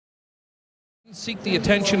Seek the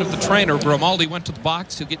attention of the trainer. Grimaldi went to the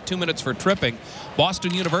box. He'll get 2 minutes for tripping.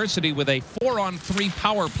 Boston University with a 4-on-3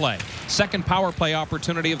 power play. Second power play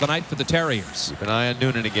opportunity of the night for the Terriers. Keep an eye on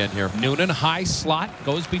Noonan again here. Noonan, high slot,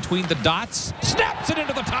 goes between the dots, snaps it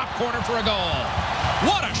into the top corner for a goal.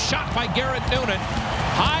 What a shot by Garrett Noonan.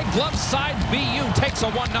 High glove side, BU takes a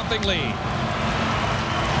 1-0 lead.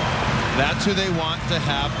 That's who they want to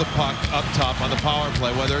have the puck up top on the power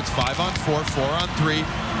play, whether it's 5-on-4,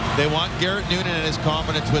 4-on-3. They want Garrett Noonan and his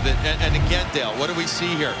confidence with it. And again, Dale, what do we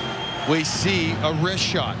see here? We see a wrist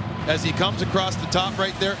shot. As he comes across the top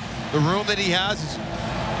right there, the room that he has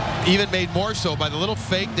is even made more so by the little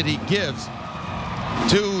fake that he gives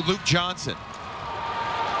to Luke Johnson.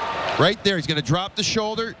 Right there, he's going to drop the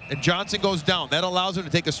shoulder, and Johnson goes down. That allows him to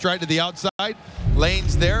take a stride to the outside.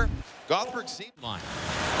 Lane's there. Gothberg seems line.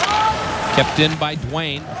 Kept in by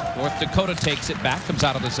Dwayne. North Dakota takes it back, comes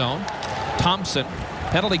out of the zone. Thompson,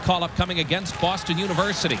 penalty call up coming against Boston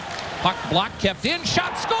University. Puck block kept in,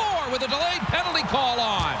 shot, score with a delayed penalty call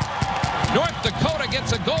on. North Dakota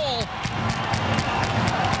gets a goal.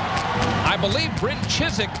 I believe Bryn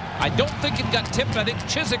Chiswick, I don't think it got tipped. I think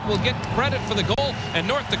Chiswick will get credit for the goal, and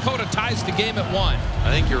North Dakota ties the game at 1.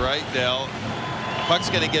 I think you're right, Dale. Puck's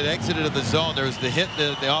going to get exited of the zone. There's the hit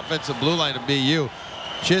to the offensive blue line of BU.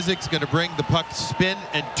 Chiswick's going to bring the puck, spin,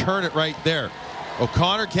 and turn it right there.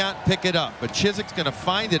 O'Connor can't pick it up, but Chiswick's going to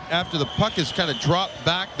find it after the puck is kind of dropped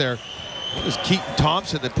back there. It was Keaton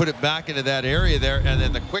Thompson that put it back into that area there, and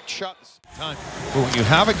then the quick shot time. But when you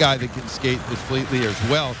have a guy that can skate as fleetly as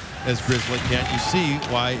well as Grizzly can, you see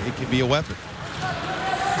why it can be a weapon.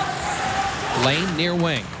 Lane near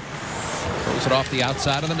wing. Throws it off the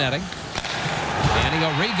outside of the netting. Danny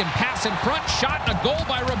O'Regan pass in front, shot, and a goal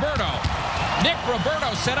by Roberto. Nick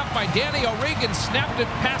Roberto set up by Danny O'Regan, snapped it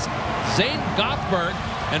past Zane Gothberg,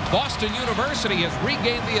 and Boston University has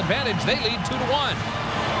regained the advantage. They lead 2-1.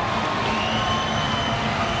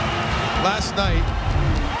 Last night,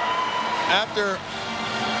 after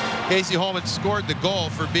Casey Holman scored the goal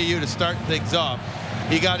for BU to start things off,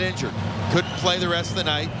 he got injured. Couldn't play the rest of the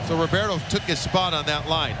night, so Roberto took his spot on that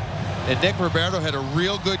line. And Nick Roberto had a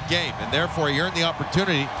real good game, and therefore he earned the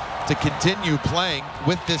opportunity to continue playing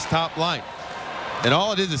with this top line. And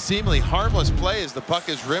all it is a seemingly harmless play as the puck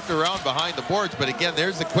is rimmed around behind the boards. But again,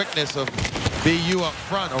 there's the quickness of BU up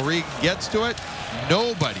front. O'Regan gets to it.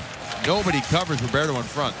 Nobody covers Roberto in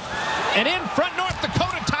front. And in front, North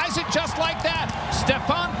Dakota ties it just like that.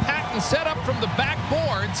 Stefan Patton set up from the back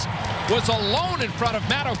boards, was alone in front of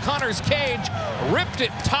Matt O'Connor's cage, ripped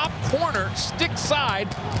it top corner, stick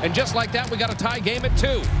side, and just like that, we got a tie game at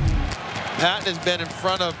 2. Patton has been in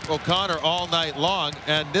front of O'Connor all night long,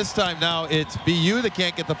 and this time now it's BU that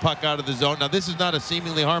can't get the puck out of the zone. Now this is not a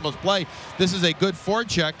seemingly harmless play. This is a good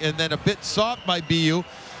forecheck, and then a bit soft by BU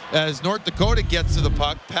as North Dakota gets to the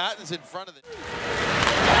puck. Patton's in front of the...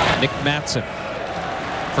 Nick Matson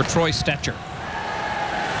for Troy Stetcher.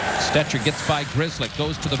 Stetcher gets by Grizzlick,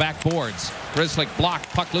 goes to the back boards. Grizzlick blocked,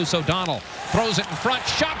 puck loose, O'Donnell throws it in front,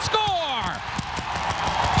 shot, score!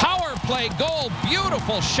 Power play goal,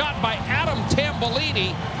 beautiful shot by Adam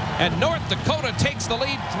Tambolini, and North Dakota takes the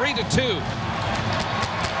lead 3-2.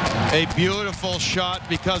 A beautiful shot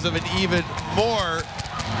because of an even more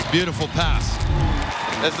beautiful pass.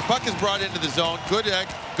 As the puck is brought into the zone,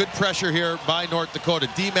 good pressure here by North Dakota.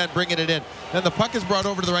 D-man bringing it in. Then the puck is brought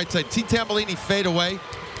over to the right side. See Tambolini fade away,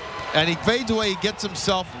 and he fades away. He gets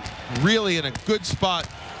himself really in a good spot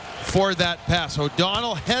for that pass.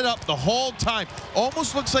 O'Donnell head up the whole time.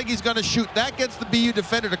 Almost looks like he's going to shoot. That gets the BU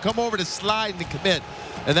defender to come over to slide and commit.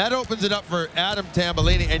 And that opens it up for Adam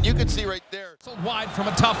Tambolini. And you can see right there. Wide from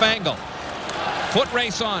a tough angle. Foot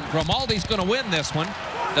race on. Grimaldi's going to win this one.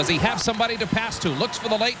 Does he have somebody to pass to? Looks for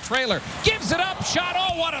the late trailer. Gives it up. Shot.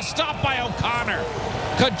 Oh, what a stop by O'Connor.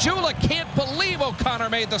 Kajula can't believe O'Connor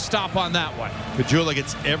made the stop on that one. Kajula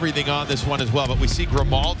gets everything on this one as well, but we see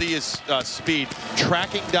Grimaldi's speed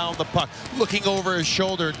tracking down the puck, looking over his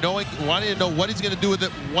shoulder, wanting to know what he's going to do with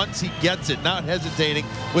it once he gets it, not hesitating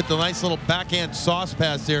with the nice little backhand sauce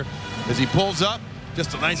pass here as he pulls up.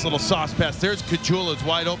 Just a nice little sauce pass. There's Kajula's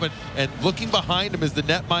wide open, and looking behind him is the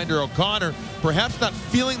netminder O'Connor, perhaps not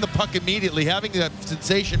feeling the puck immediately, having that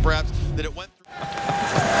sensation perhaps that it went through.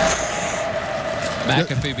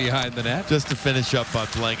 McAfee behind the net. Just to finish up on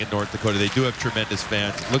playing in North Dakota, they do have tremendous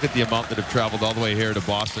fans. Look at the amount that have traveled all the way here to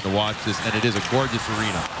Boston to watch this, and it is a gorgeous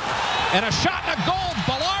arena. And a shot and a goal,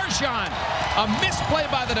 Balarjan. A misplay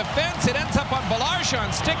by the defense. It ends up on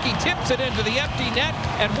Balarjan's stick. He tips it into the empty net,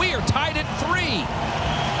 and we are tied at 3.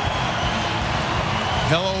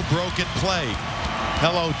 Hello, broken play.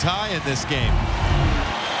 Hello, tie in this game.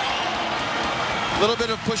 A little bit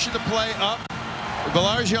of pushing the play up.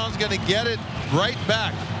 Belargeon's going to get it right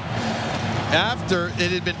back after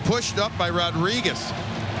it had been pushed up by Rodriguez.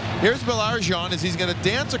 Here's Belargeon as he's going to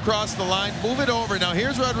dance across the line, move it over. Now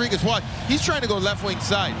here's Rodriguez. Watch, he's trying to go left wing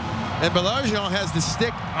side. And Belargeon has the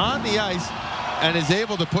stick on the ice and is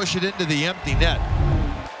able to push it into the empty net.